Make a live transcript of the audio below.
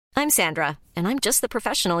I'm Sandra, and I'm just the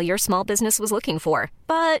professional your small business was looking for.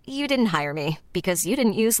 But you didn't hire me because you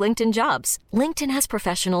didn't use LinkedIn Jobs. LinkedIn has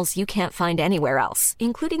professionals you can't find anywhere else,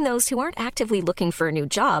 including those who aren't actively looking for a new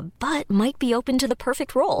job, but might be open to the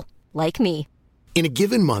perfect role, like me. In a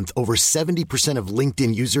given month, over 70% of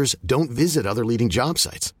LinkedIn users don't visit other leading job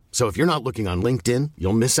sites. So if you're not looking on LinkedIn,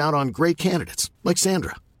 you'll miss out on great candidates like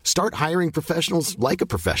Sandra. Start hiring professionals like a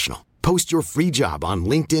professional. Post your free job on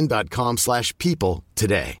linkedin.com/people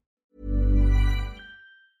today.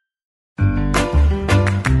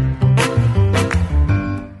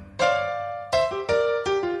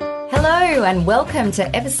 Hello and welcome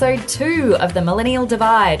to episode 2 of The Millennial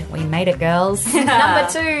Divide. We made it, girls. Number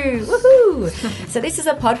 2. Woohoo! So this is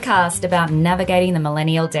a podcast about navigating the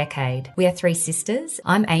millennial decade. We are 3 sisters.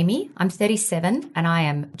 I'm Amy. I'm 37 and I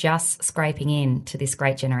am just scraping in to this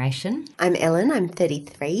great generation. I'm Ellen. I'm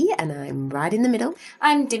 33 and I'm right in the middle.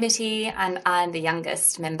 I'm Dimity and I'm the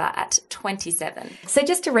youngest member at 27. So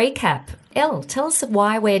just to recap, Elle, tell us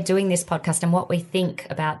why we're doing this podcast and what we think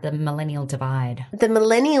about the millennial divide. The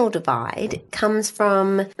millennial divide comes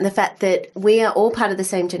from the fact that we are all part of the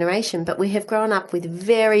same generation, but we have grown up with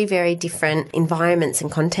very, very different environments and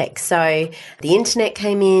contexts. So the internet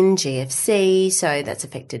came in, GFC, so that's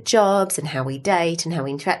affected jobs and how we date and how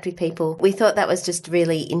we interact with people. We thought that was just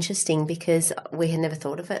really interesting because we had never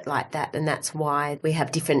thought of it like that, and that's why we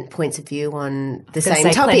have different points of view on the same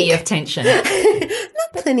topic. Plenty of tension.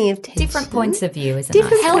 Not plenty of tension. Different points of view, isn't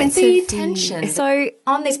Different it? points of Healthy view. tension. So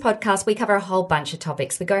on this podcast, we cover a whole bunch of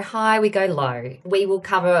topics. We go high, we go low. We will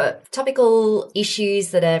cover topical issues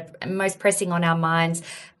that are most pressing on our minds,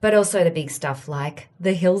 but also the big stuff like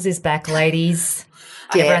The Hills is back, ladies.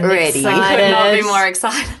 Get Everyone's ready. excited. Could not be more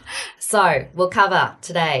excited. So we'll cover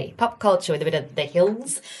today pop culture with a bit of The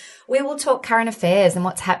Hills. We will talk current affairs and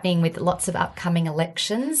what's happening with lots of upcoming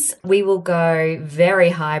elections. We will go very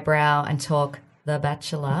highbrow and talk The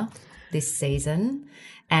Bachelor this season.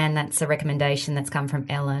 And that's a recommendation that's come from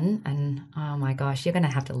Ellen. And, oh, my gosh, you're going to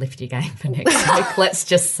have to lift your game for next week. Let's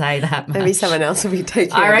just say that much. Maybe someone else will be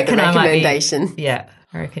taking I over reckon the I might be. recommendation. Yeah.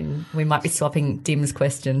 I reckon we might be swapping Dim's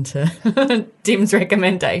question to Dim's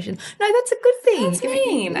recommendation. No, that's a good thing. That's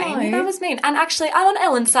mean, Amy. That was mean. And actually, I'm on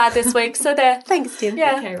Ellen's side this week, so there. Thanks, Tim.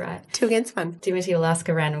 Yeah. Okay, right. 2 against 1. Dimity will ask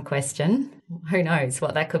a random question. Who knows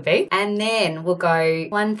what that could be. And then we'll go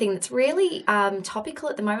one thing that's really topical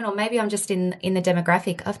at the moment, or maybe I'm just in the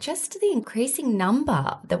demographic of just the increasing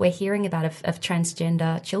number that we're hearing about of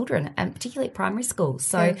transgender children, and particularly at primary schools.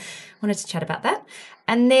 So I wanted to chat about that.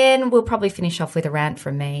 And then we'll probably finish off with a rant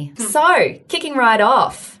from me. So, kicking right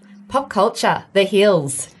off, pop culture, The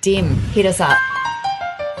Hills. Dim, hit us up.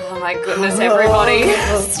 Oh my goodness, everybody.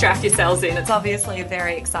 Strap yourselves in. It's obviously a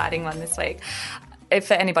very exciting one this week.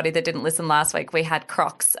 For anybody that didn't listen last week, we had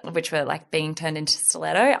Crocs, which were like being turned into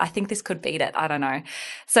stiletto. I think this could beat it. I don't know.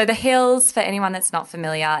 So The Hills, for anyone that's not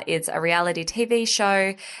familiar, is a reality TV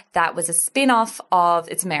show that was a spin-off of,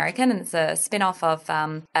 it's American, and it's a spin-off of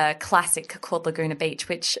a classic called Laguna Beach,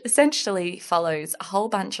 which essentially follows a whole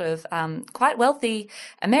bunch of quite wealthy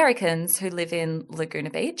Americans who live in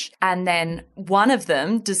Laguna Beach. And then one of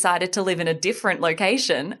them decided to live in a different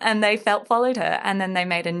location and they followed her. And then they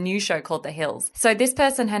made a new show called The Hills. So this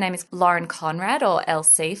person, her name is Lauren Conrad, or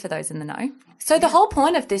LC for those in the know. So the whole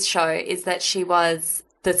point of this show is that she was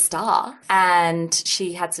the star and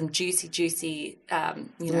she had some juicy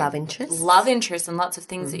Love interest and lots of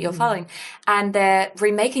things that you're following. And they're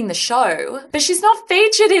remaking the show, but she's not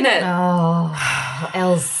featured in it. Oh,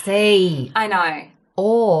 LC. I know.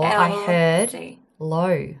 Or LC. I heard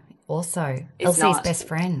Low also. It's LC's not. best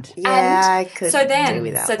friend. Yeah, I could so do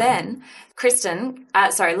with that one. then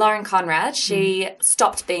Lauren Conrad, she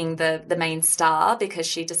stopped being the main star because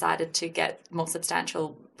she decided to get more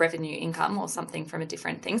substantial revenue income or something from a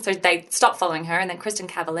different thing. So they stopped following her, and then Kristen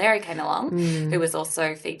Cavallari came along, who was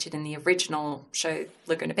also featured in the original show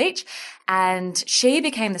Laguna Beach, and she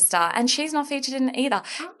became the star, and she's not featured in it either.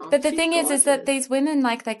 But the thing is that these women,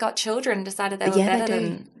 like, they got children and decided they were better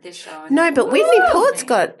than this show. No, but Whitney Port's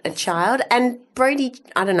got a child, and Brody,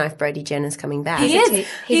 I don't know if Brody Jenner's coming back. He is.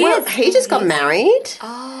 He just got married.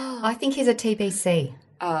 I think he's a TBC.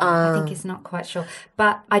 I think he's not quite sure.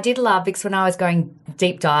 But I did love, because when I was going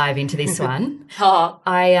deep dive into this one,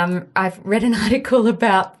 I've read an article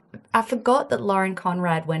about, I forgot that Lauren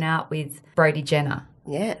Conrad went out with Brody Jenner.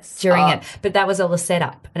 Yes. During it. But that was all a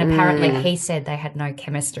setup. And apparently he said they had no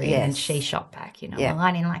chemistry. Yes. And she shot back, well,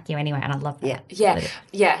 I didn't like you anyway. And I love that.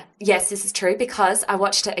 Yes, this is true, because I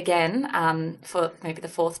watched it again for maybe the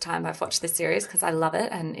 4th time I've watched this series, because I love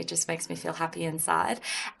it and it just makes me feel happy inside.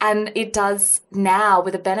 And it does now,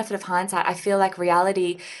 with the benefit of hindsight, I feel like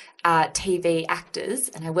reality TV actors,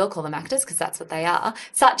 and I will call them actors because that's what they are,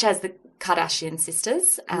 such as the Kardashian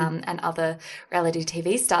sisters and other reality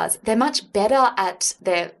TV stars, they're much better at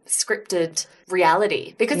their scripted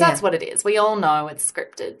reality because that's what it is. We all know it's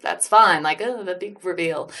scripted. That's fine. Like, oh, the big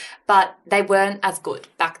reveal. But they weren't as good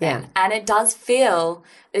back then. And it doesn't feel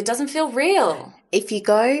real. If you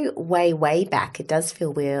go way, way back, it does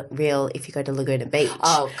feel real if you go to Laguna Beach.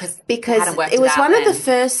 Oh, because it was one of the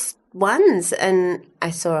first ones, and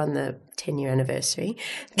I saw on the 10-year anniversary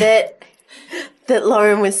that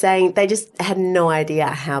Lauren was saying they just had no idea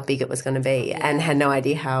how big it was going to be and had no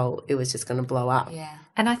idea how it was just going to blow up. Yeah.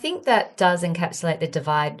 And I think that does encapsulate the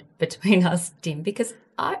divide between us, Dim, because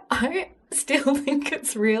I still think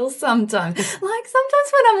it's real sometimes. Like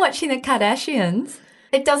sometimes when I'm watching the Kardashians,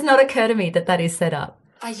 it does not occur to me that that is set up.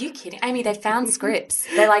 Are you kidding? Amy, they found scripts.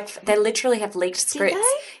 They literally have leaked scripts. Did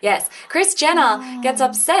they? Yes. Kris Jenner gets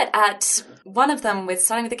upset at one of them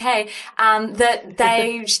starting with a K, that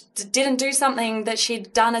they didn't do something that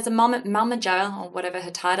she'd done as a momager or whatever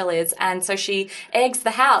her title is. And so she eggs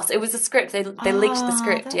the house. It was a script. They leaked the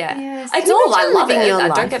script. Yes. It's all, I love it. Your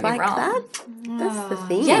Don't get me like wrong. That's the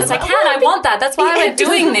thing. Yes, I can. I want that. That's why we're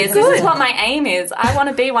doing this. This is what my aim is. I want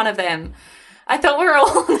to be one of them. I thought we were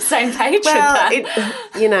all on the same page with that.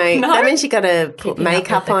 That means you got to put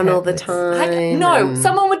makeup on all the time.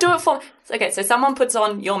 Someone would do it for me. Okay, so someone puts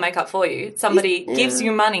on your makeup for you. Somebody gives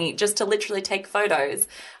you money just to literally take photos.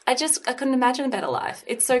 I couldn't imagine a better life.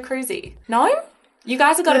 It's so cruisy. No? You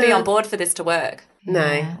guys have got to be on board for this to work.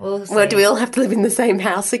 No. Well, do we all have to live in the same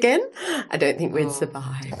house again? I don't think we'd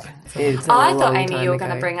survive. I thought, Amy, you were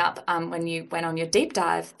going to bring up, when you went on your deep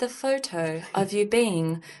dive, the photo of you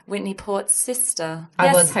being Whitney Port's sister.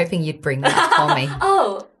 I was hoping you'd bring that for me.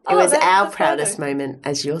 It was our proudest moment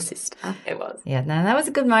as your sister. It was. Yeah, no, that was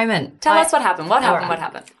a good moment. Tell us what happened. What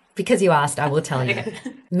happened? Because you asked, I will tell you.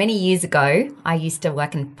 Many years ago, I used to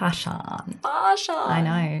work in fashion. I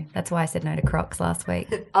know. That's why I said no to Crocs last week.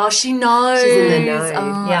 Oh, she knows. She's in the know.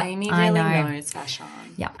 Oh, yeah, Amy really knows fashion.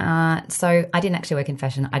 Yeah. So I didn't actually work in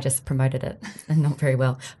fashion. I just promoted it, and not very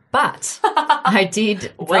well. But I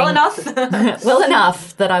did well enough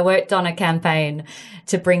that I worked on a campaign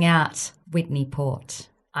to bring out Whitney Port.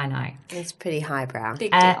 I know. It's pretty highbrow.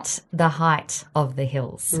 Big deal. At the height of the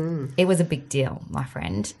hills. It was a big deal, my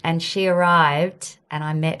friend. And she arrived and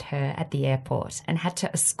I met her at the airport and had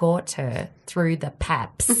to escort her through the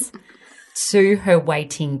paps to her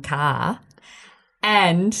waiting car.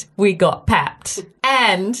 And we got papped.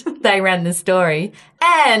 And they ran the story.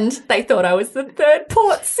 And they thought I was the third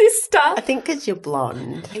Port sister. I think because you're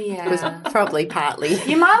blonde. Yeah. It was probably partly.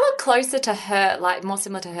 You might look closer to her, like more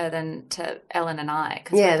similar to her than to Ellen and I.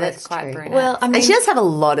 Yeah, we're both that's quite true. brunette. Well, I mean, And she does have a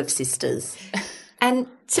lot of sisters. and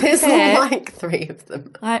to be There's fair, like 3 of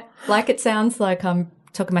them. like it sounds like I'm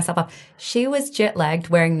talking myself up. She was jet lagged,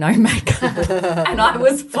 wearing no makeup, and I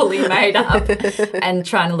was fully made up and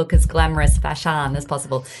trying to look as glamorous fashion as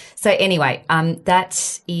possible. So anyway,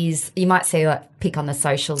 that is, you might see a pic on the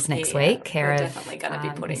socials next week. We're definitely going to be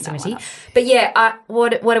putting Mr. that Mitty. one up. But yeah,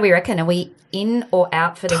 what do we reckon? Are we in or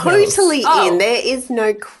out for the hills? Totally in. There is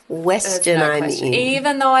no question I'm in.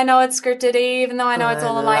 Even though I know it's scripted, even though I know it's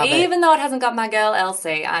all a lie, love it. even though it hasn't got my girl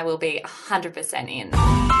Elsie, I will be 100% in.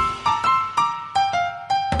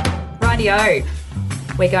 Rightio.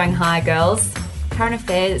 We're going high, girls. Current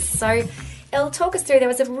affairs. So Elle, talk us through. There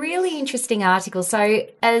was a really interesting article. So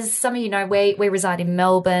as some of you know, we reside in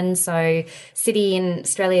Melbourne, so city in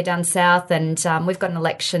Australia down south, and we've got an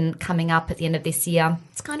election coming up at the end of this year.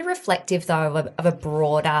 It's kind of reflective, though, of a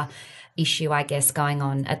broader issue, I guess, going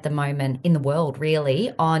on at the moment in the world,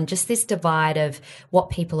 really, on just this divide of what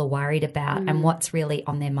people are worried about and what's really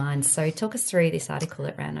on their minds. So talk us through this article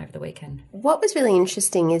that ran over the weekend. What was really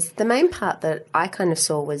interesting is the main part that I kind of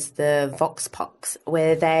saw was the Vox Pox,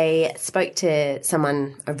 where they spoke to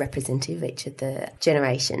someone, a representative of each of the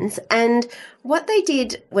generations, and what they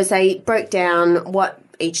did was they broke down what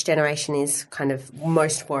each generation is kind of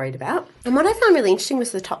most worried about. And what I found really interesting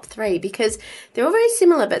was the top 3, because they're all very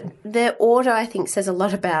similar, but their order, I think, says a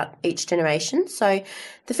lot about each generation. So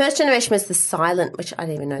the first generation was the silent, which I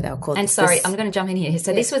didn't even know they were called. And sorry, I'm going to jump in here.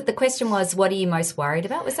 So the question was, what are you most worried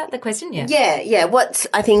about? Was that the question? Yeah. Yeah. What's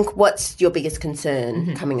your biggest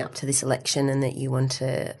concern coming up to this election and that you want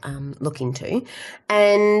to look into?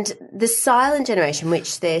 And the silent generation,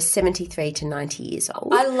 which they're 73 to 90 years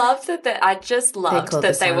old. I love that. I just loved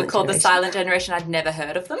that they were called the silent generation. I'd never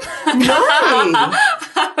heard of them. No.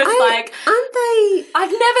 I was like, aren't they?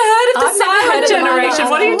 I've never heard of the silent heard of them generation.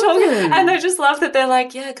 either. What are you talking about? And I just love that they're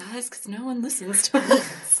like, yeah, guys, because no one listens to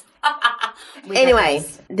us. Anyway,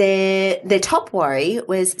 their top worry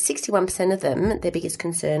was 61% of them, their biggest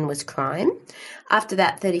concern was crime. After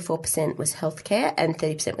that, 34% was healthcare and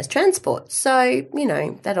 30% was transport. So,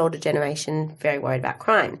 that older generation, very worried about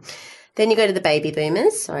crime. Then you go to the baby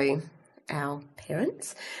boomers, so our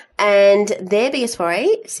parents, and their biggest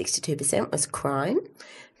worry, 62%, was crime,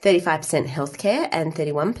 35% healthcare and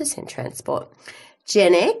 31% transport.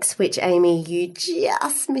 Gen X, which Amy, you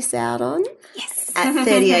just miss out on. Yes. At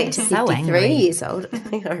 38 to So 53 angry. years old.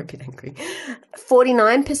 They are a bit angry.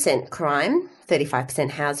 49% crime,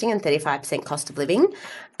 35% housing and 35% cost of living.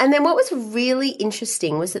 And then what was really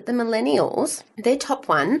interesting was that the millennials, their top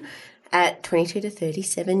one at 22 to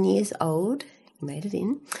 37 years old, you made it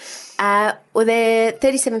in, their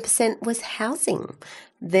 37% was housing.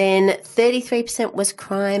 Then 33% was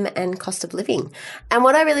crime and cost of living. And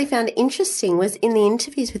what I really found interesting was in the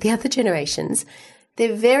interviews with the other generations,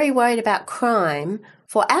 they're very worried about crime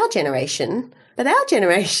for our generation, but our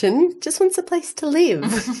generation just wants a place to live.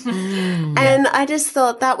 And I just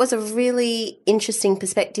thought that was a really interesting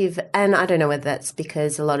perspective. And I don't know whether that's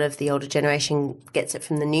because a lot of the older generation gets it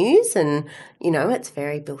from the news and, it's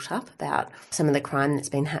very built up about some of the crime that's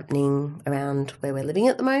been happening around where we're living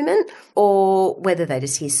at the moment, or whether they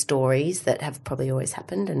just hear stories that have probably always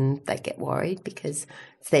happened and they get worried because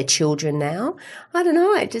it's their children now. I don't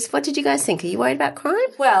know. What did you guys think? Are you worried about crime?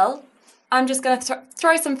 Well, I'm just going to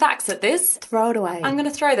throw some facts at this. Throw it away. I'm going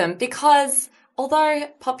to throw them because although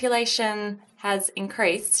population has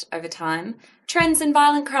increased over time, trends in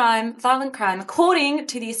violent crime, according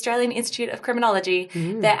to the Australian Institute of Criminology,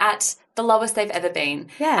 they're at the lowest they've ever been.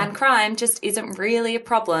 Yeah. And crime just isn't really a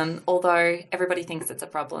problem, although everybody thinks it's a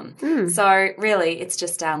problem. So really, it's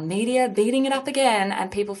just our media beating it up again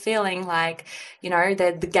and people feeling like, they're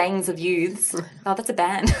the gangs of youths. Oh, that's a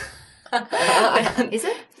band. Is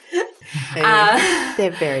it?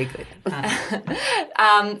 They're very good.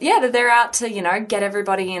 That they're out to, get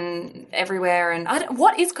everybody in everywhere. And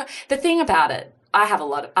what is the thing about it? I have a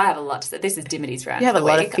lot to say. This is Dimity's round. You have for a the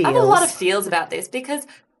lot of week. I have a feels. lot of feels about this because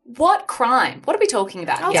what crime? What are we talking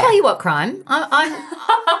about? I'll tell you what crime.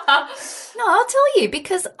 No, I'll tell you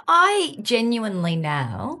because I genuinely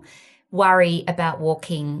now worry about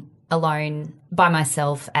walking alone by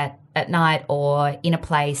myself at night or in a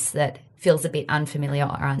place that feels a bit unfamiliar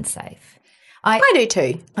or unsafe. I do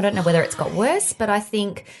too. I don't know whether it's got worse, but I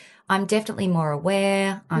think I'm definitely more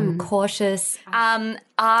aware. I'm cautious. But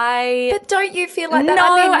don't you feel like that?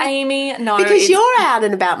 No, Amy, no. Because you're out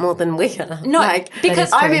and about more than we are. No,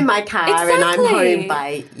 because I'm in my car and I'm Exactly. home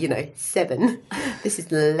by, 7. This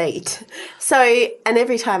is late. So, and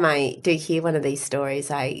every time I do hear one of these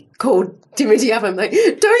stories, I call Dimity up. I'm like,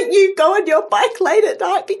 don't you go on your bike late at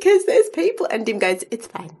night because there's people. And Dim goes, it's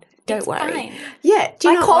fine. Don't worry. fine. Yeah. Do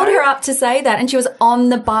you I not called worry? her up to say that and she was on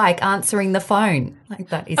the bike answering the phone. Like,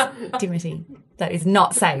 that is Dimity. That is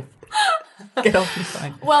not safe. Get off your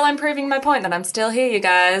phone. Well, I'm proving my point that I'm still here, you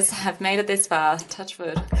guys. I've made it this far. Touch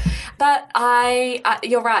wood. But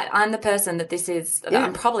you're right. I'm the person that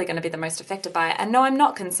I'm probably going to be the most affected by it. And no, I'm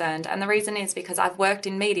not concerned. And the reason is because I've worked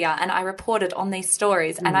in media and I reported on these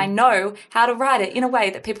stories and I know how to write it in a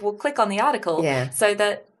way that people will click on the article so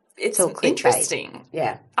that it's all clickbait. interesting.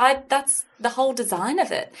 Yeah. That's the whole design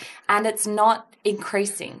of it. And it's not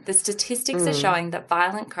increasing. The statistics are showing that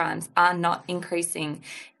violent crimes are not increasing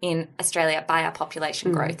in Australia by our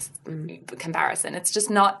population growth comparison. It's just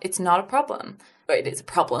not, it's not a problem. It is a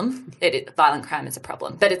problem. Violent crime is a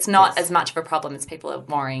problem. But it's not as much of a problem as people are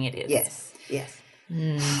worrying it is. Yes.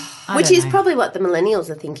 I Which don't is know. probably what the millennials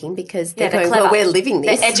are thinking because they're going, clever. well, we're living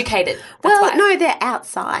this. They're educated. That's Well, why. no, they're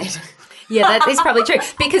outside. Yeah, that is probably true.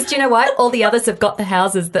 Because do you know what? All the others have got the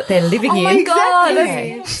houses that they're living in. my God.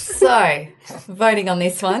 Okay. So, voting on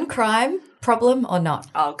this one, crime, problem or not?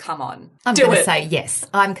 Oh, come on. I'm Do going to it. say yes.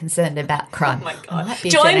 I'm concerned about crime. Oh, my I God. might be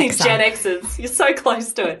a Join Gen these Xer. Gen Xers. You're so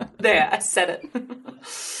close to it. There, I said it.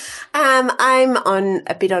 I'm on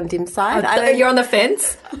a bit on Dim's side. You're on the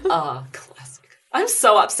fence? Oh, classic. I'm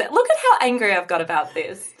so upset. Look at how angry I've got about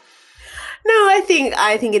this. No, I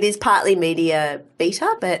think it is partly media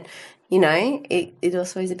beta, but it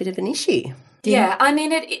also is a bit of an issue. Yeah, I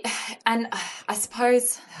mean, and I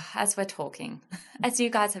suppose as we're talking, as you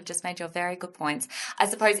guys have just made your very good points, I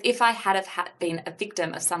suppose if I had been a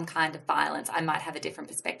victim of some kind of violence, I might have a different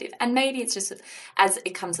perspective. And maybe it's just as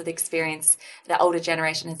it comes with experience, the older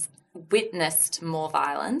generation has witnessed more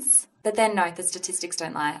violence. But then, no, the statistics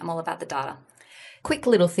don't lie. I'm all about the data. Quick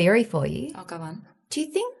little theory for you. I'll go on. Do you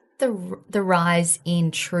think the rise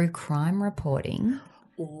in true crime reporting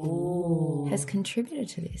has contributed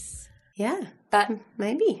to this? Yeah, But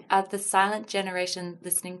maybe. are the silent generation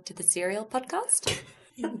listening to the Serial podcast?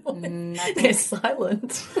 They're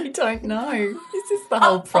silent. We don't know. This is the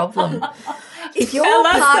whole problem. If you're Tell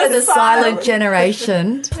us part of the the silent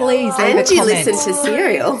generation, please leave a And you comment. listen to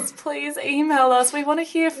Serial. Please email us. We want to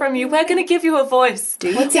hear from you. We're going to give you a voice. Do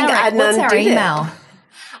you What's think our Adnan did email?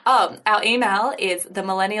 Our email is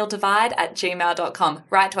themillennialdivide@gmail.com.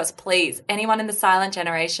 Write to us, please. Anyone in the silent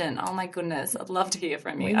generation. Oh, my goodness. I'd love to hear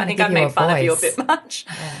from you. I think I made fun of you a bit much.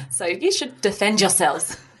 Yeah. So you should defend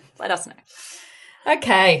yourselves. Let us know.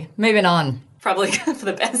 Okay, moving on. Probably for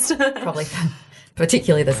the best. Probably,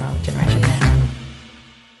 particularly the silent generation.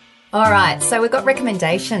 All right, so we've got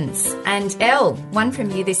recommendations. And Elle, one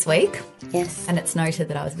from you this week. Yes. And it's noted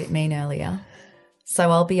that I was a bit mean earlier.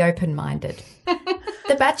 So I'll be open-minded.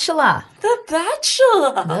 The Bachelor. The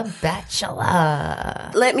Bachelor. The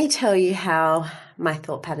Bachelor. Let me tell you how my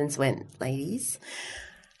thought patterns went, ladies.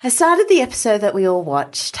 I started the episode that we all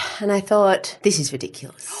watched and I thought, this is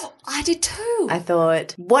ridiculous. I did too. I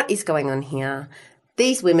thought, what is going on here?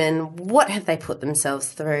 These women, what have they put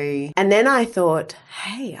themselves through? And then I thought,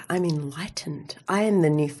 hey, I'm enlightened. I am the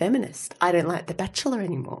new feminist. I don't like The Bachelor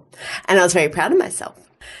anymore. And I was very proud of myself.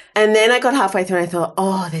 And then I got halfway through and I thought,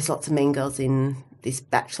 oh, there's lots of mean girls in this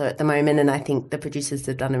Bachelor at the moment, and I think the producers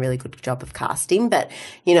have done a really good job of casting. But,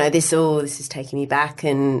 you know, this is taking me back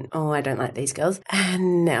and, I don't like these girls.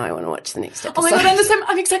 And now I want to watch the next episode. Oh my God,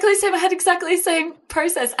 I'm exactly the same. I had exactly the same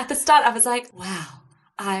process. At the start, I was like, wow,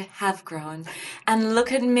 I have grown. And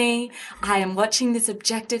look at me. I am watching this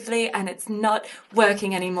objectively and it's not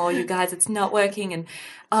working anymore, you guys. It's not working. And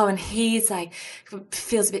he's like,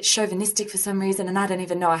 feels a bit chauvinistic for some reason. And I don't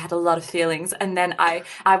even know. I had a lot of feelings. And then I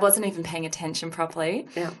wasn't even paying attention properly.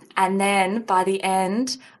 Yeah. And then by the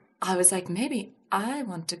end, I was like, maybe I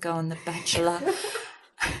want to go on The Bachelor,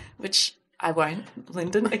 which I won't,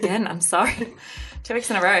 Lyndon, again, I'm sorry. 2 weeks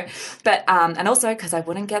in a row. But, and also because I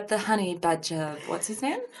wouldn't get the honey badger, what's his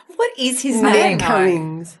name? What is his name?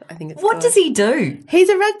 Cummings, I think it's What called. does he do? He's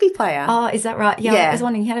a rugby player. Oh, is that right? Yeah, I was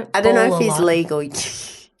wondering how to I don't know if he's legal.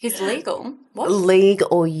 He's legal? What? League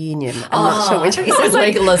or union. I'm not sure which one. He's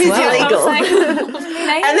legal as well. He's legal.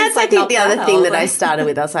 And that's, I think, the other thing that I started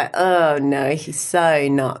with. I was like, oh, no, he's so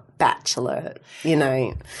not Bachelor, you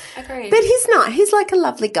know. Agreed. But he's not. He's like a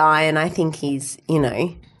lovely guy, and I think he's, you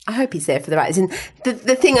know, I hope he's there for the right reason.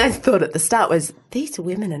 The thing I thought at the start was, these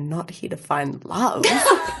women are not here to find love.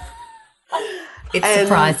 It's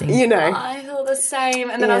surprising. You know. I feel the same.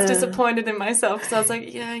 And then I was disappointed in myself because I was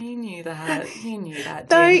like, yeah, you knew that. You knew that.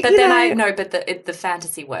 Though, but then the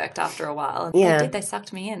fantasy worked after a while. And they did. They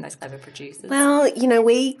sucked me in, those clever producers. Well, you know,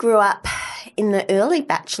 we grew up in the early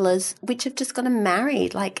Bachelors, which have just gotten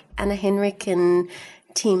married, like Anna Henrik and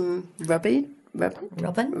Tim Roberts. They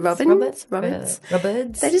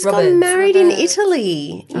just got married in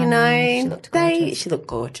Italy. You know, she looked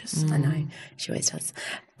gorgeous. I know, she always does.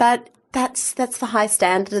 But that's the high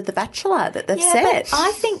standard of The Bachelor that they've set. But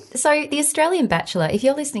I think so. The Australian Bachelor, if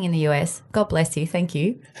you're listening in the US, God bless you, thank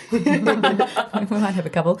you. We might have a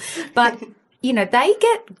couple, but you know they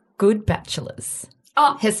get good bachelors.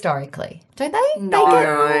 Historically, don't they? No.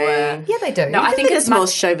 Yeah, they do. No, I think it's more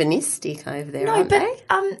chauvinistic over there. No, aren't but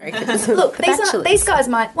they? look, these guys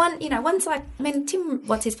might one's like, I mean, Tim,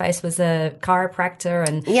 what's his face, was a chiropractor,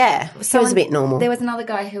 and he was a bit normal. There was another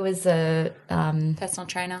guy who was a personal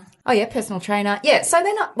trainer. Oh yeah, personal trainer. Yeah, so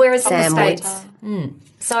they're not. Whereas Sam in the States,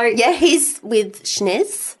 so yeah, he's with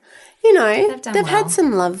Schnez. You know, they've had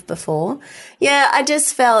some love before. Yeah, I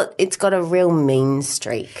just felt it's got a real mean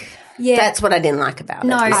streak. Yeah. That's what I didn't like about it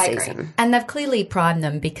this season. And they've clearly primed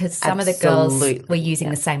them because some of the girls were using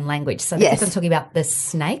the same language. So they keep on talking about the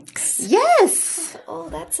snakes. Yes. Oh,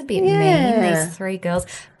 that's a bit mean, these three girls.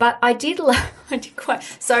 But I actually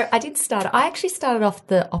started off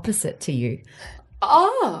the opposite to you.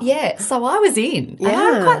 Oh. Yeah, so I was in. Yeah.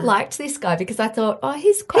 And I quite liked this guy because I thought,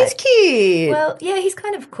 he's cute. Well, yeah, he's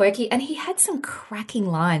kind of quirky and he had some cracking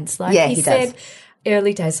lines. Like he said, does.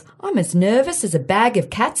 Early days, I'm as nervous as a bag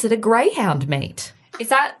of cats at a greyhound meet. Do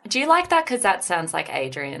you like that? Because that sounds like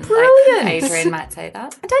Adrian. Brilliant. Like Adrian might say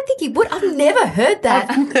that. I don't think he would. I've never heard that.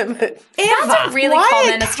 That's a really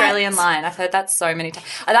common Australian line. I've heard that so many times.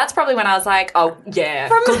 That's probably when I was like, oh, yeah.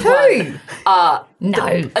 From who?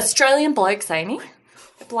 No. Australian blokes, Amy.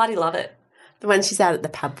 I bloody love it. The one she's out at the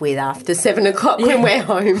pub with after 7 o'clock when we're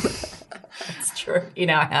home. That's true. In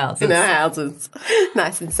our houses.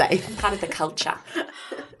 Nice and safe. Part of the culture.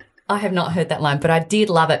 I have not heard that line, but I did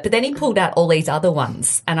love it. But then he pulled out all these other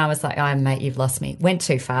ones and I was like, oh, mate, you've lost me. Went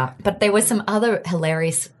too far. But there were some other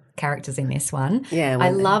hilarious characters in this one. Yeah, I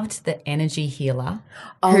weren't they? loved the energy healer,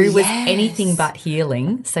 Oh, who was yes. anything but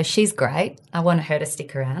healing. So she's great. I want her to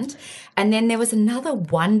stick around. And then there was another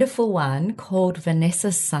wonderful one called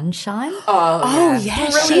Vanessa Sunshine. Oh, yeah.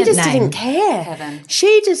 She Brilliant just name. didn't care. Heaven.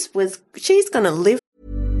 She just was, she's going to live.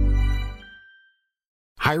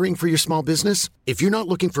 Hiring for your small business? If you're not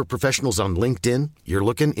looking for professionals on LinkedIn, you're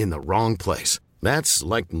looking in the wrong place. That's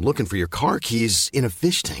like looking for your car keys in a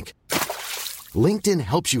fish tank. LinkedIn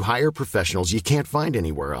helps you hire professionals you can't find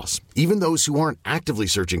anywhere else, even those who aren't actively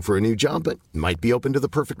searching for a new job but might be open to the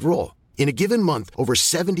perfect role. In a given month, over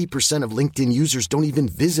 70% of LinkedIn users don't even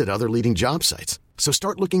visit other leading job sites. So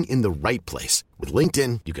start looking in the right place. With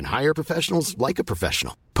LinkedIn, you can hire professionals like a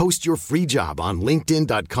professional. Post your free job on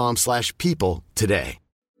linkedin.com/people today.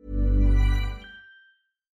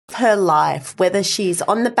 Her life, whether she's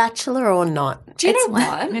on The Bachelor or not. Do you know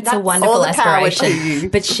what? It's a wonderful all the power to aspiration. you.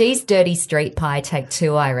 But she's Dirty Street Pie take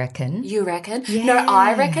 2, I reckon. You reckon? Yeah. No,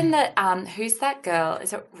 I reckon that, who's that girl?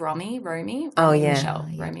 Is it Romy? Oh, yeah. Michelle,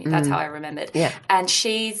 Romy. That's how I remembered. Yeah. And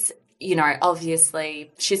she's, you know, obviously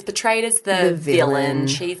she's portrayed as the villain.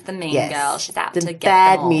 She's the mean girl. She's out to The get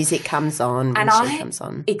bad them all. music comes on when she comes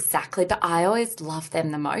on. Exactly, but I always love them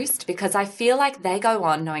the most because I feel like they go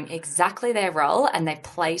on knowing exactly their role and they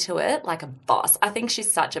play to it like a boss. I think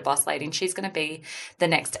she's such a boss lady and she's going to be the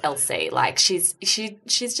next Elsie. Like she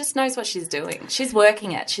just knows what she's doing. She's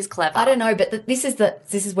working it. She's clever. I don't know, but this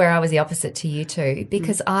is where I was the opposite to you two,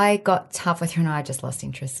 because I got halfway through and I just lost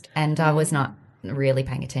interest and I was not really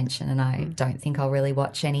paying attention, and I don't think I'll really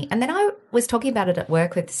watch any. And then I was talking about it at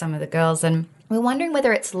work with some of the girls, and we're wondering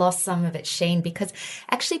whether it's lost some of its sheen, because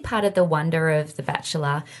actually part of the wonder of The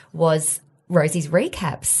Bachelor was Rosie's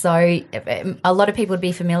recaps. So a lot of people would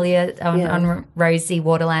be familiar on Rosie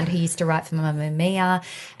Waterland, who used to write for Mamma Mia,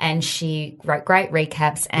 and she wrote great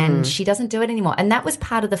recaps, and she doesn't do it anymore. And that was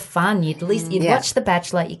part of the fun. You'd watch The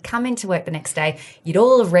Bachelor, you'd come into work the next day, you'd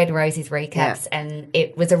all have read Rosie's recaps, and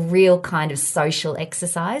it was a real kind of social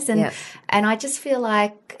exercise. And I just feel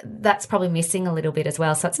like that's probably missing a little bit as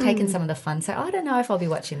well. So it's taken some of the fun. So I don't know if I'll be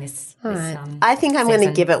watching this. I think I'm going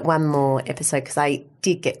to give it one more episode because I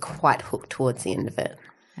did get quite hooked towards the end of it.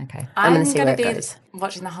 Okay. I'm going to see where it be goes.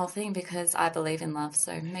 watching the whole thing because I believe in love.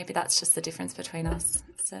 So maybe that's just the difference between us.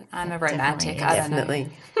 So I'm a romantic. Definitely.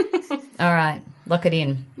 All right. Lock it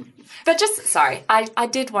in. But just, sorry, I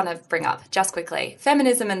did want to bring up just quickly,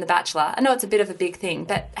 feminism and The Bachelor. I know it's a bit of a big thing,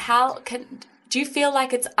 but do you feel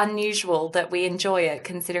like it's unusual that we enjoy it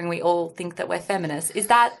considering we all think that we're feminists?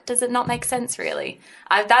 Does it not make sense really?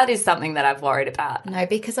 That is something that I've worried about. No,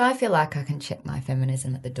 because I feel like I can check my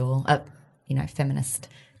feminism at the door, feminist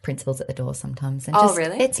principles at the door sometimes. And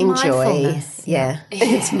really? It's Enjoy. mindfulness. Yeah.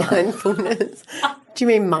 It's mindfulness. Do you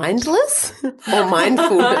mean mindless or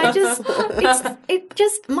mindfulness?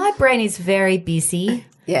 My brain is very busy.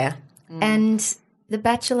 Yeah. And The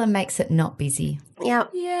Bachelor makes it not busy. Yeah.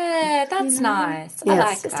 Yeah, that's nice. Yeah. I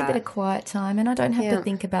like It's just that. a bit of quiet time, and I don't have to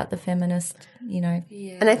think about the feminist,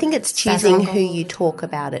 And I think it's choosing who you talk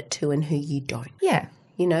about it to and who you don't. Yeah.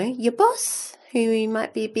 Your boss, who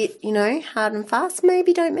might be a bit, hard and fast,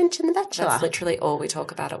 maybe don't mention The Bachelor. That's literally all we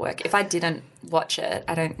talk about at work. If I didn't watch it,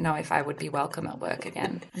 I don't know if I would be welcome at work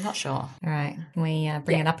again. I'm not sure. All right. Can we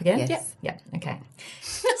bring it up again? Yes. Yeah. Okay.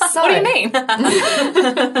 What do you mean?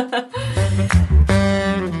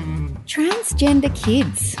 Transgender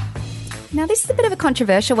kids. Now, this is a bit of a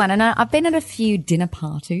controversial one, and I've been at a few dinner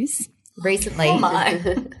parties recently. Oh, my.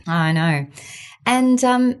 I know. And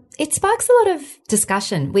it sparks a lot of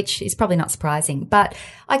discussion, which is probably not surprising. But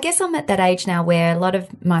I guess I'm at that age now where a lot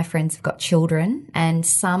of my friends have got children, and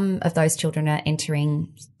some of those children are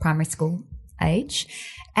entering primary school age.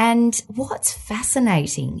 And what's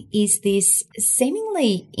fascinating is this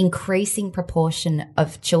seemingly increasing proportion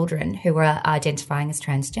of children who are identifying as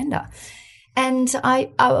transgender. And I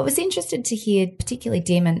was interested to hear, particularly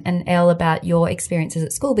Dim and Elle, about your experiences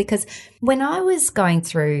at school, because when I was going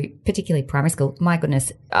through, particularly primary school, my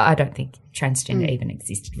goodness, I don't think transgender even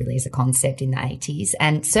existed really as a concept in the 80s.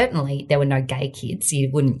 And certainly there were no gay kids. You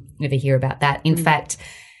wouldn't ever hear about that. In fact,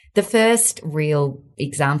 the first real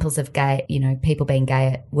examples of gay, people being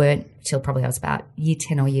gay weren't till probably I was about year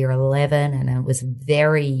 10 or year 11, and it was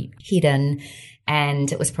very hidden.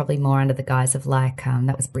 And it was probably more under the guise of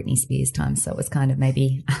that was Britney Spears time. So it was kind of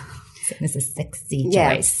maybe this is a sexy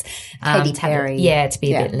choice. Katy Perry. To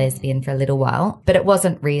be a bit lesbian for a little while. But it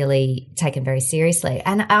wasn't really taken very seriously.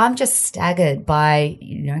 And I'm just staggered by,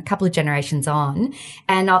 a couple of generations on.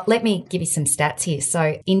 And let me give you some stats here.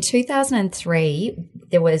 So in 2003,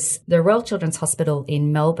 there was the Royal Children's Hospital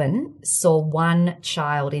in Melbourne saw one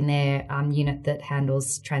child in their unit that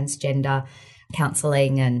handles transgender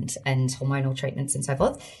counselling and hormonal treatments and so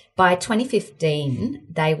forth. By 2015,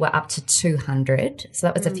 they were up to 200. So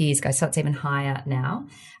that was a few years ago. So it's even higher now.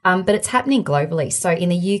 But it's happening globally. So in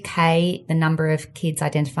the UK, the number of kids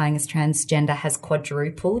identifying as transgender has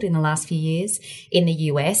quadrupled in the last few years. In the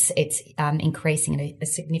US, it's increasing in a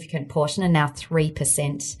significant portion, and now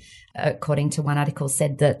 3%, according to one article,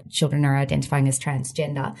 said that children are identifying as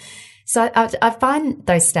transgender. So I find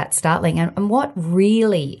those stats startling. And what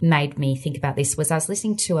really made me think about this was I was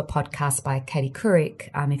listening to a podcast by Katie Couric,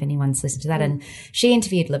 if anyone's listened to that, and she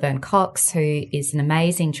interviewed Laverne Cox, who is an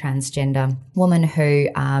amazing transgender woman who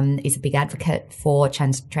is a big advocate for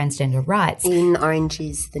transgender rights. In Orange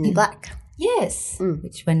is the New Black. Yes,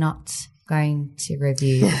 which we're not going to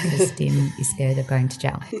review because Tim is scared of going to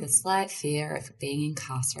jail. The slight fear of being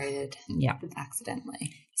incarcerated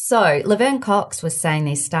accidentally. So Laverne Cox was saying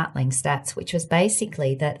these startling stats, which was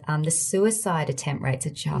basically that the suicide attempt rates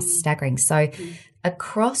are just staggering. So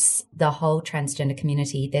across the whole transgender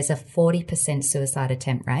community, there's a 40% suicide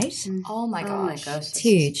attempt rate. Oh my gosh. It's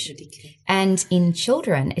huge. Ridiculous. And in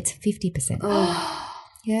children, it's 50%.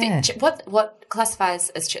 Yeah. What classifies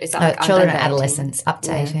as is that like children under and adolescents up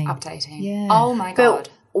to 18? Up to 18. Yeah. Oh my God.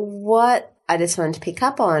 But what I just wanted to pick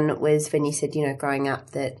up on was when you said, growing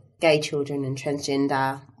up that gay children and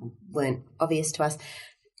transgender weren't obvious to us.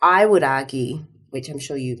 I would argue, which I'm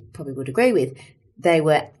sure you probably would agree with, they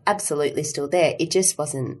were absolutely still there. It just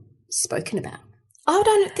wasn't spoken about. I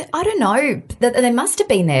don't know. They must have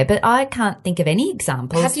been there, but I can't think of any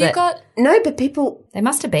examples. Have you got? No, but people. They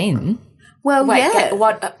must have been. Well, yeah.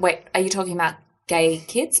 Wait, are you talking about gay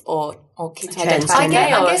kids or kids who identify I gay?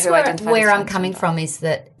 guess where I'm coming from is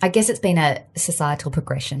that I guess it's been a societal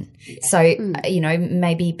progression. Yeah. So,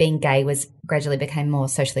 maybe being gay gradually became more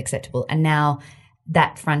socially acceptable, and now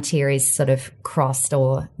that frontier is sort of crossed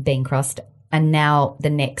or being crossed. And now the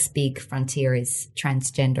next big frontier is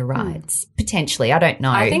transgender rights, potentially. I don't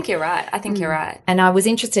know. I think you're right. And I was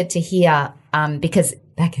interested to hear, because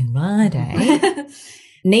back in my day,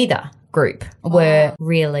 neither group were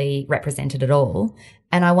really represented at all.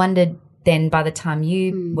 And I wondered then by the time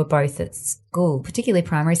you were both at school, particularly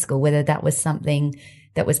primary school, whether that was something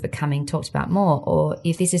that was becoming talked about more or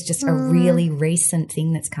if this is just a really recent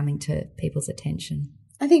thing that's coming to people's attention.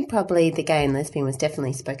 I think probably the gay and lesbian was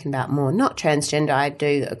definitely spoken about more. Not transgender. I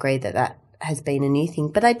do agree that has been a new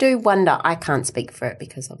thing. But I do wonder, I can't speak for it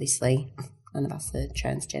because obviously none of us are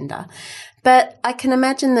transgender. But I can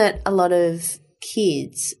imagine that a lot of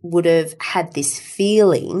kids would have had this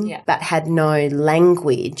feeling but had no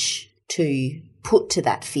language to put to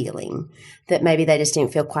that feeling, that maybe they just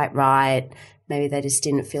didn't feel quite right. Maybe they just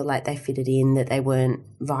didn't feel like they fitted in, that they weren't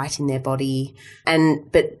right in their body.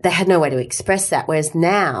 But they had no way to express that. Whereas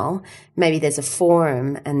now, maybe there's a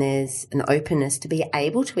forum and there's an openness to be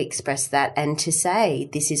able to express that and to say,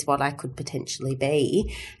 this is what I could potentially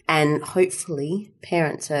be. And hopefully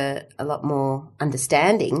parents are a lot more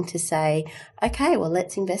understanding to say, okay, well,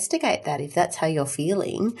 let's investigate that. If that's how you're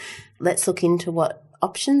feeling, let's look into what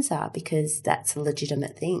options are because that's a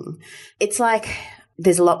legitimate thing. It's like,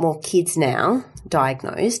 there's a lot more kids now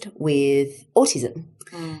diagnosed with autism.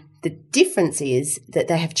 The difference is that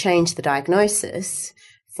they have changed the diagnosis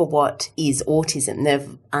for what is autism.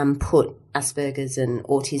 They've put Asperger's and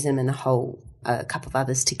autism and a couple of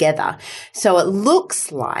others together. So it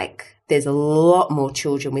looks like there's a lot more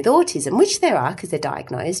children with autism, which there are because they're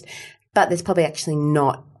diagnosed, but there's probably actually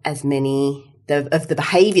not as many of the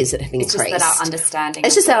behaviours that have increased. It's just that our understanding.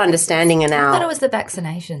 It's just our understanding and our... I thought it was the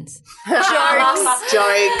vaccinations.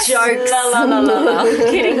 Jokes. La, la, la, la.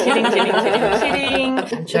 Kidding.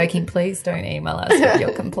 I'm joking. Please don't email us with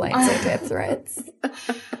your complaints or death threats.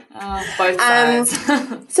 Both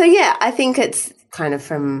sides. So, yeah, I think it's kind of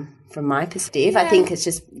from my perspective, I think it's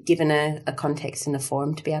just given a context and a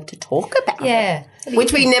forum to be able to talk about it,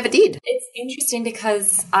 which we never did. It's interesting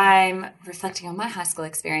because I'm reflecting on my high school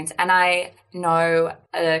experience and I know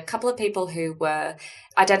a couple of people who were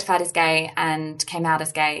identified as gay and came out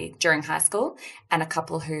as gay during high school and a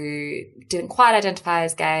couple who didn't quite identify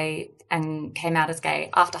as gay and came out as gay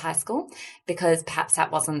after high school because perhaps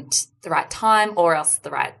that wasn't the right time or else the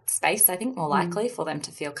right space, I think, more likely for them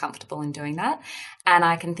to feel comfortable in doing that. And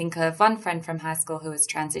I can think of one friend from high school who has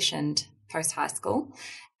transitioned post-high school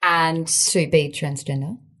and... To be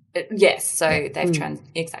transgender? Yes, so they've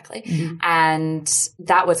exactly. Mm-hmm. And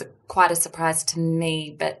that was quite a surprise to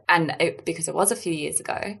me, because it was a few years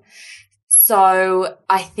ago. So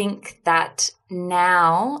I think that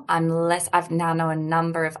now I've now know a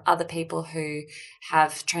number of other people who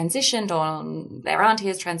have transitioned or their auntie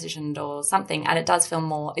has transitioned or something, and it does feel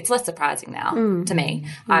more, it's less surprising now to me.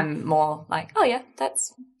 I'm more like, oh yeah,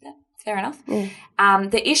 that's Fair enough.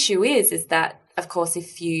 The issue is that, of course,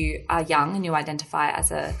 if you are young and you identify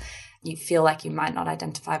as you feel like you might not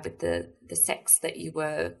identify with the sex that you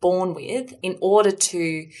were born with, in order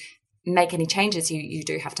to make any changes, you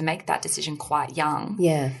do have to make that decision quite young.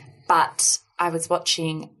 Yeah. But I was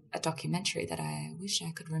watching a documentary that I wish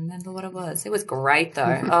I could remember what it was. It was great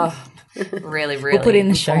though. Oh, really, really We'll put it in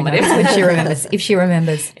the show notes when she remembers, if she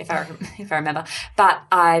remembers. If I remember. But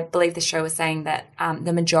I believe the show was saying that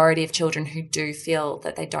the majority of children who do feel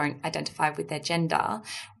that they don't identify with their gender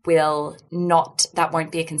that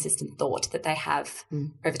won't be a consistent thought that they have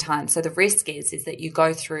over time. So the risk is that you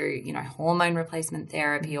go through, hormone replacement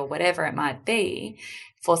therapy or whatever it might be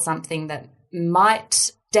for something that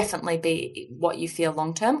might definitely be what you feel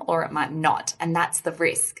long term, or it might not. And that's the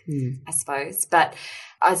risk, I suppose. But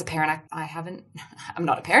as a parent, I'm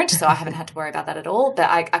not a parent, so I haven't had to worry about that at all. But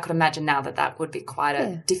I could imagine now that would be quite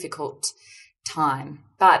a difficult time.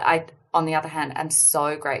 But on the other hand, I'm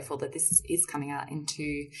so grateful that this is coming out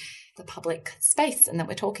into the public space and that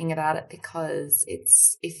we're talking about it, because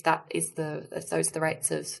if those are the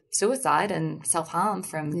rates of suicide and self-harm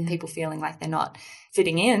from people feeling like they're not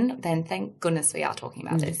fitting in, then thank goodness we are talking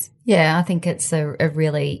about this. Yeah, I think it's a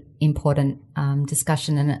really important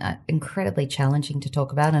discussion and incredibly challenging to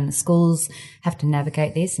talk about, and schools have to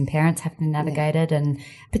navigate this and parents have to navigate it. And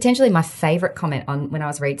potentially my favourite comment when I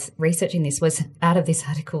was researching this was out of this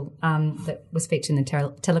article that was featured in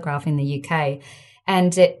the Telegraph in the UK.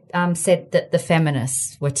 And it said that the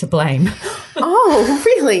feminists were to blame. Oh,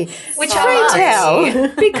 really? Which I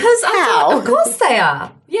tell. Because How? of course they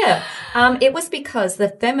are. Yeah. It was because the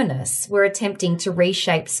feminists were attempting to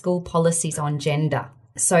reshape school policies on gender.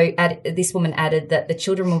 So this woman added that the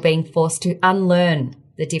children were being forced to unlearn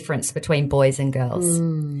the difference between boys and girls.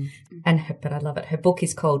 But I love it. Her book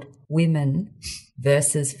is called Women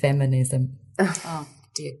versus Feminism. Oh,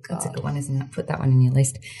 dear God. That's a good one, isn't it? Put that one in your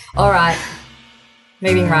list. All right.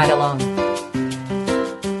 Moving right along.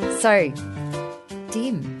 So,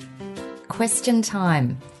 Dim, question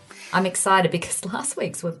time. I'm excited because last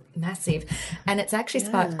week's were massive and it's actually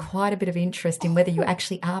sparked quite a bit of interest in whether you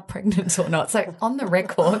actually are pregnant or not. So, on the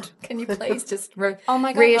record, can you please just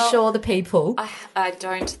reassure the people? I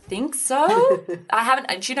don't think so. I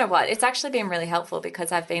haven't. Do you know what? It's actually been really helpful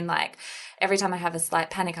because I've been like, every time I have a slight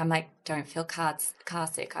panic, I'm like, don't feel car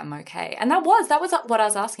sick. I'm okay. And that was what I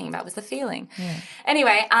was asking about, was the feeling. Yeah.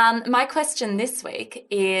 Anyway, my question this week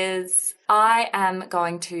is, I am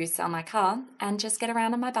going to sell my car and just get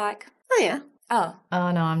around on my bike. Oh, yeah. Oh.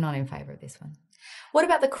 Oh, no, I'm not in favour of this one. What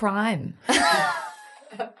about the crime?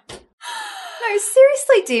 No,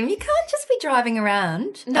 seriously, Dim, you can't just be driving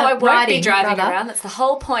around. No, I won't be driving around. That's the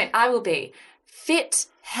whole point. I will be fit,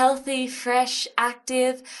 healthy, fresh,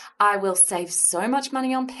 active. I will save so much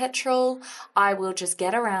money on petrol. I will just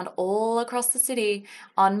get around all across the city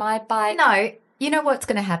on my bike. No, you know what's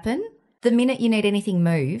going to happen? The minute you need anything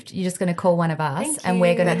moved, you're just going to call one of us and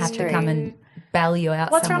we're going to have to come and bail you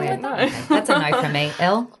out somewhere. What's wrong with that? That's a no from me.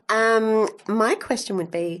 Elle? My question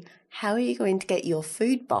would be, how are you going to get your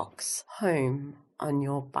food box home on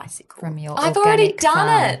your bicycle? From your I've already organic done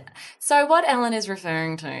farm. it. So what Ellen is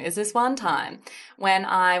referring to is this one time when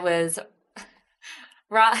I was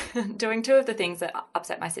doing two of the things that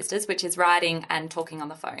upset my sisters, which is riding and talking on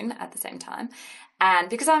the phone at the same time.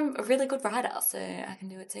 And because I'm a really good rider, so I can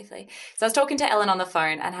do it safely. So I was talking to Ellen on the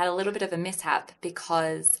phone and had a little bit of a mishap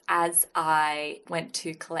because as I went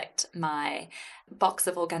to collect my box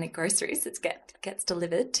of organic groceries, it gets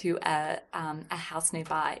delivered to a house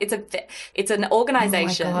nearby. It's an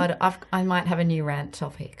organisation. Oh, my God. I might have a new rant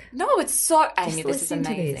topic. No, it's so... Amy, this is listen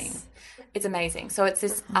to amazing. this. It's amazing. So it's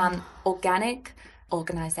this organic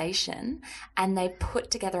organisation, and they put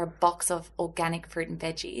together a box of organic fruit and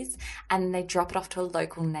veggies and they drop it off to a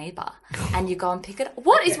local neighbour and you go and pick it up.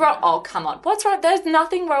 What is wrong? Oh, come on. What's wrong? There's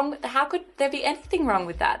nothing wrong. How could there be anything wrong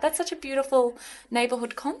with that? That's such a beautiful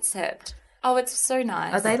neighbourhood concept. Oh, it's so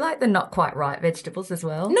nice. Are they like the not quite right vegetables as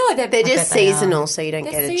well? No, They're just seasonal, so you don't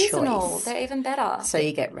get a seasonal. choice. They're even better. So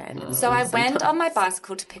you get random. So I went on my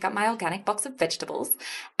bicycle to pick up my organic box of vegetables,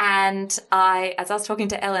 and as I was talking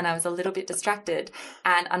to Ellen, I was a little bit distracted,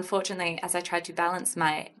 and unfortunately, as I tried to balance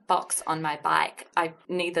my box on my bike, I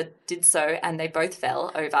neither did so, and they both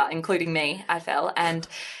fell over, including me. I fell, and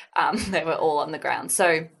they were all on the ground.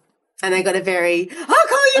 So, and they got a very, I'll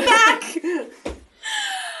call you back.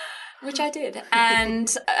 Which I did.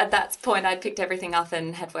 And at that point, I'd picked everything up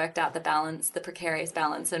and had worked out the balance, the precarious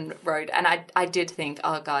balance, and rode. And I did think,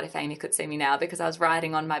 oh, God, if Amy could see me now, because I was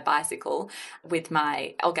riding on my bicycle with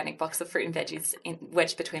my organic box of fruit and veggies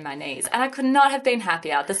wedged between my knees. And I could not have been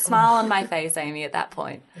happier. The smile on my face, Amy, at that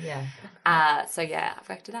point. Yeah. So, yeah, I've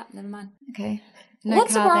worked it out. Never mind. Okay.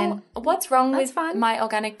 What's wrong That's with fine. my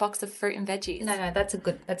organic box of fruit and veggies? No, that's a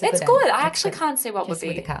good. It's good. I actually can't see what would Just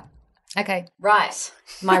with be. the car. Okay, right.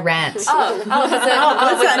 My rant. Was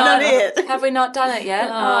that not it? Have we not done it yet?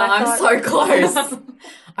 I'm so close.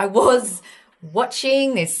 I was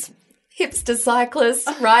watching this hipster cyclist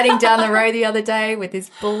riding down the road the other day with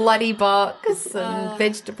this bloody box and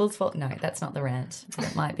vegetables. No, that's not the rant.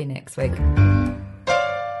 It might be next week.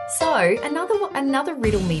 So another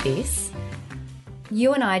riddle me this.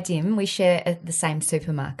 You and I, Dim, we share the same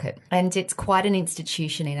supermarket, and it's quite an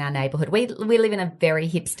institution in our neighbourhood. We live in a very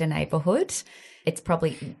hipster neighbourhood. It's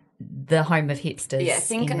probably the home of hipsters. Yeah,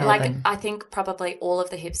 I think probably all of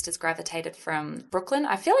the hipsters gravitated from Brooklyn.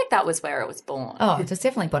 I feel like that was where it was born. Oh, it was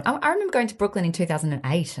definitely born. I remember going to Brooklyn in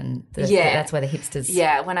 2008, and that's where the hipsters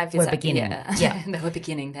when I visited, were beginning. Yeah. They were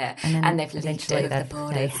beginning there, and they've leaped over the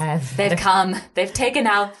borders. They've come. They've taken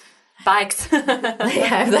our bikes. They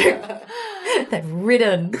have. They've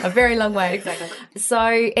ridden a very long way. Exactly. So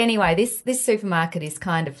anyway, this supermarket is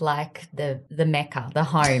kind of like the mecca, the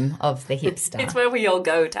home of the hipster. It's where we all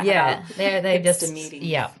go to have they're hipster just meeting.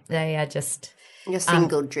 Yeah, they are just Your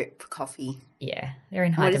single drip coffee. yeah, they're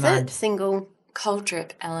in high What is demand. it? Single Cold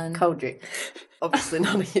drip, Ellen. cold drip. Obviously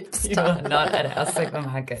not a hipster. You are not at our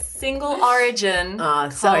supermarket. Single origin.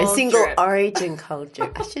 Sorry, cold single drip. origin cold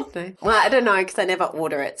drip. I should know. Well, I don't know because I never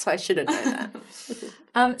order it, so I shouldn't know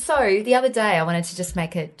that. So the other day I wanted to just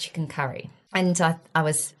make a chicken curry. And I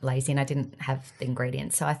was lazy and I didn't have the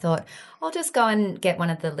ingredients. So I thought, I'll just go and get one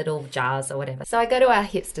of the little jars or whatever. So I go to our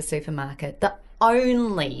hipster supermarket. The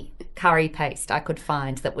only curry paste I could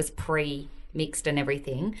find that was pre-mixed and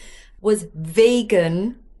everything was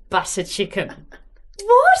vegan butter chicken.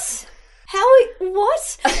 What?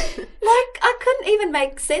 What? Like, I couldn't even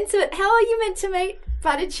make sense of it. How are you meant to make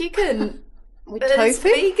butter chicken? With But it's tofu?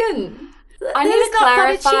 vegan. I need There's to not butter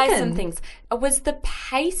clarify chicken. some things. Was the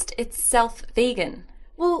paste itself vegan?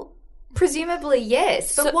 Well, presumably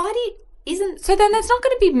yes. But why isn't... So then there's not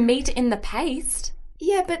going to be meat in the paste.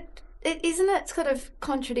 Yeah, but isn't it sort of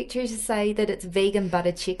contradictory to say that it's vegan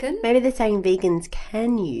butter chicken? Maybe they're saying vegans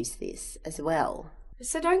can use this as well.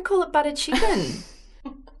 So don't call it butter chicken.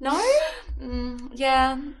 No?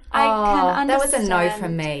 Yeah, I can understand. That was a no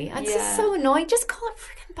from me. It's just so annoying. Just call it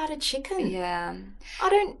freaking butter chicken. Yeah. I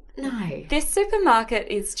don't know. This supermarket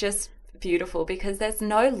is just beautiful because there's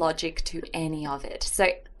no logic to any of it. So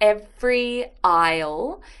every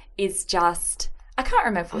aisle is just... I can't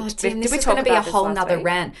remember which. Tim, did this we is talk going to be a about this whole last nother week?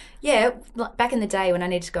 rant. Yeah, back in the day when I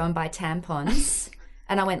needed to go and buy tampons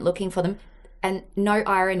and I went looking for them, and no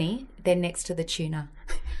irony, they're next to the tuna.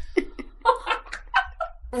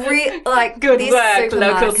 Good this work,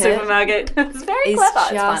 local supermarket. It's very is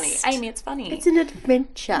clever. just- It's funny. Amy, it's funny. It's an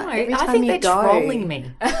adventure. No, Every I time think you they're go. trolling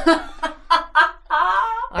me.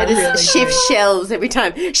 I It just really shifts do. shelves every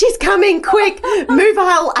time. She's coming, quick! Move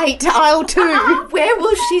aisle 8 to aisle 2. Where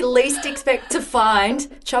will she least expect to find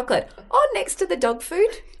chocolate? Oh, next to the dog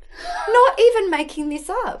food? Not even making this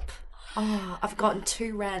up. Oh, I've gotten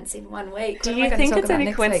 2 rants in 1 week. Do What am I you gonna think talk it's about any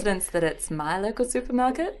next week? coincidence that it's my local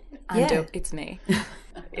supermarket? Yeah. It's me.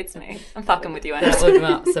 It's me. I'm fucking with you, That Anna. would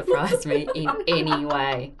not surprise me in any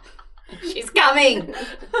way. She's coming.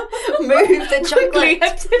 Move the Quickly,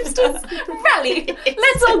 chocolate. hipsters, rally.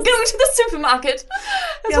 Let's all go to the supermarket.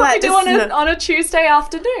 That's You're what we like do this on a Tuesday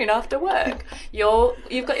afternoon after work.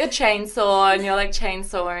 You've got your chainsaw and you're like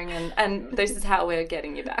chainsawing and this is how we're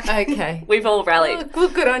getting you back. Okay. We've all rallied. Well,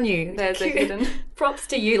 good on you. There's a hidden... Props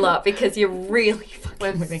to you lot because you're really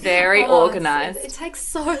fucking with me. very organised. It takes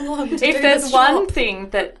so long to do If there's this one job. thing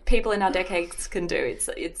that people in our decades can do, it's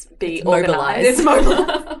be mobilised. organised. It's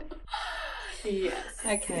mobilised. Yes.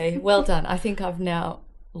 Okay, well done. I think I've now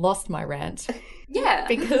lost my rant Yeah.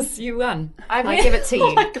 because you won. I I give it to you.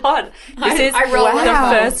 Oh my God. This is I roll the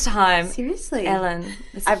wow. first time. Seriously. Ellen,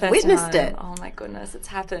 this is I've the first witnessed time. it. Oh my goodness, it's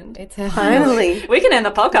happened. It's a Finally. We can end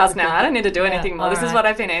the podcast now. I don't need to do anything more. all This is right. what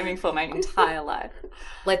I've been aiming for my entire life.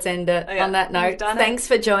 Let's end it Yeah, on that we've note. done it. Thanks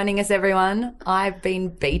for joining us, everyone. I've been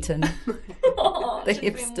beaten. Oh, The she's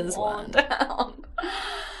been hipsters worn won. down.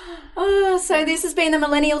 Oh, so this has been the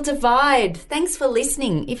Millennial Divide. Thanks for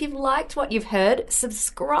listening. If you've liked what you've heard,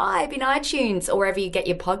 subscribe in iTunes or wherever you get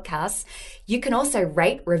your podcasts. You can also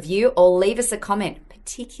rate, review, or leave us a comment.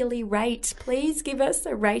 Particularly rate. Please give us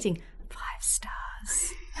a rating. 5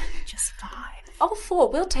 stars. Just 5. Oh, 4.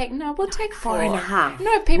 We'll take 4. 4.5.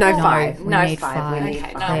 No, people. No, 5. We No, need 5. We need Okay,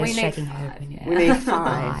 5. no, Claire's we need shaking 5. her head. We need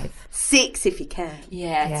 5. 6 if you can.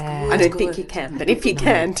 Yeah, it's Yeah. good. I don't think you can, but if you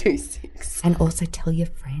can, do 6. And also tell your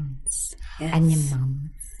friends and your mums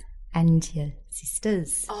and your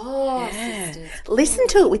sisters. Oh, sisters. Listen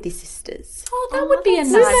to it with your sisters. Oh, that would be a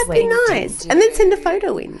nice Wouldn't that be thing to nice? do. And then send a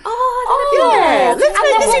photo in. Oh, yeah. Let's and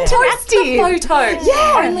make then this we'll post the interactive. photo.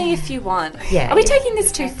 Yeah. Only if you want. Yeah, Are we yeah. taking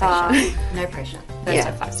this too far? No pressure. Let's Yeah.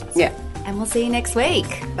 have 5 stars. Yeah. And we'll see you next week.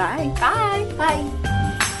 Bye. Bye. Bye.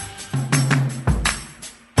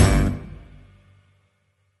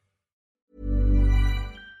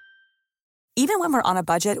 Even when we're on a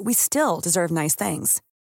budget, we still deserve nice things.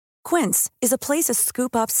 Quince is a place to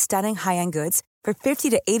scoop up stunning high-end goods for 50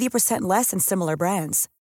 to 80% less than similar brands.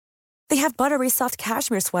 They have buttery soft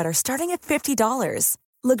cashmere sweaters starting at $50,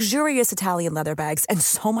 luxurious Italian leather bags, and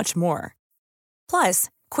so much more. Plus,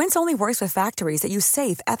 Quince only works with factories that use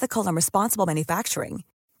safe, ethical, and responsible manufacturing.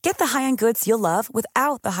 Get the high-end goods you'll love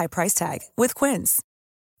without the high price tag with Quince.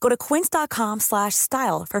 Go to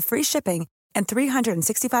quince.com/style for free shipping and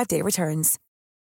 365-day returns.